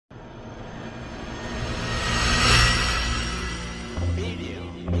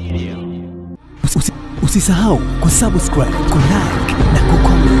Usisahau kusubscribe, kulike na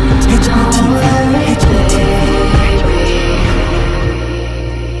kucomment. JESHI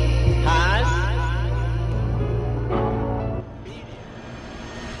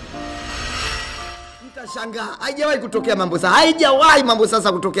Mtashangaa, haijawahi kutokea mambo sasa. Haijawahi mambo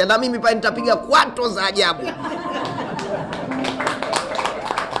sasa kutokea, na mimi pale nitapiga kwato za ajabu.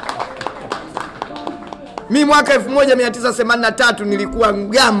 Mimi mwaka 1983 nilikuwa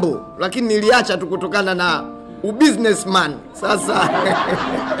mgambo, lakini niliacha tu kutokana na ubusinessman.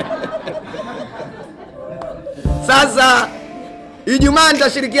 Sasa Ijumaa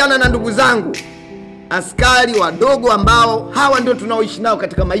nitashirikiana na ndugu zangu askari wadogo ambao hawa ndio tunaoishi nao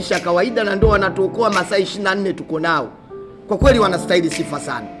katika maisha ya kawaida na ndio wanatuokoa masaa 24 tuko nao. Kwa kweli wanastahili sifa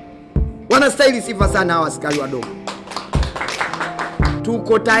sana. Wanastahili sifa sana hawa askari wadogo.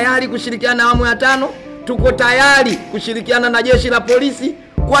 Tuko tayari kushirikiana na awamu ya 5. Tuko tayari kushirikiana na jeshi la polisi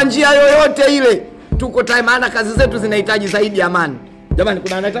kwa njia yoyote ile. Tuko tayari, maana kazi zetu zinahitaji zaidi ya amani. Jamani,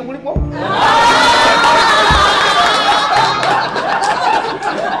 kuna anayetaka kulipo?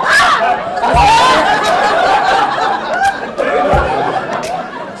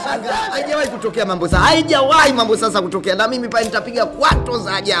 Haijawahi kutokea mambo sasa. Haijawahi mambo sasa kutokea, na mimi pale nitapiga kwato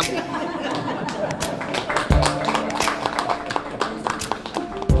za ajabu.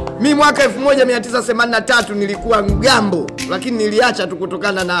 Mimi mwaka 1983 nilikuwa mgambo, lakini niliacha tu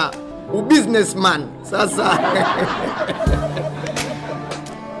kutokana na ubusinessman.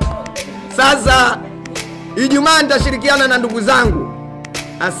 Sasa Ijumaa nitashirikiana na ndugu zangu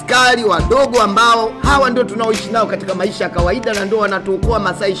askari wadogo ambao hawa ndio tunaoishi nao katika maisha ya kawaida na ndio wanatuokoa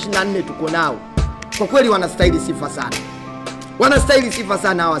masaa 24 tuko nao. Kwa kweli wanastahili sifa sana. Wanastahili sifa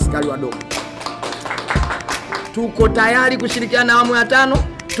sana hawa askari wadogo. Tuko tayari kushirikiana na awamu ya 5.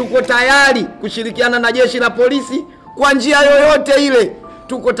 Tuko tayari kushirikiana na jeshi la polisi kwa njia yoyote ile.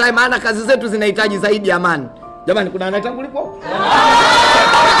 Tuko tayari, maana kazi zetu zinahitaji zaidi ya amani. Jamani, kuna anayetaka kulipo?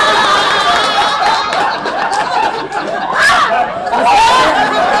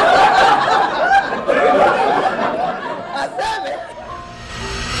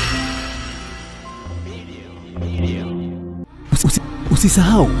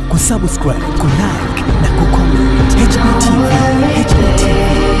 Usisahau kusubscribe, kulike na kucomment. JESHI TV.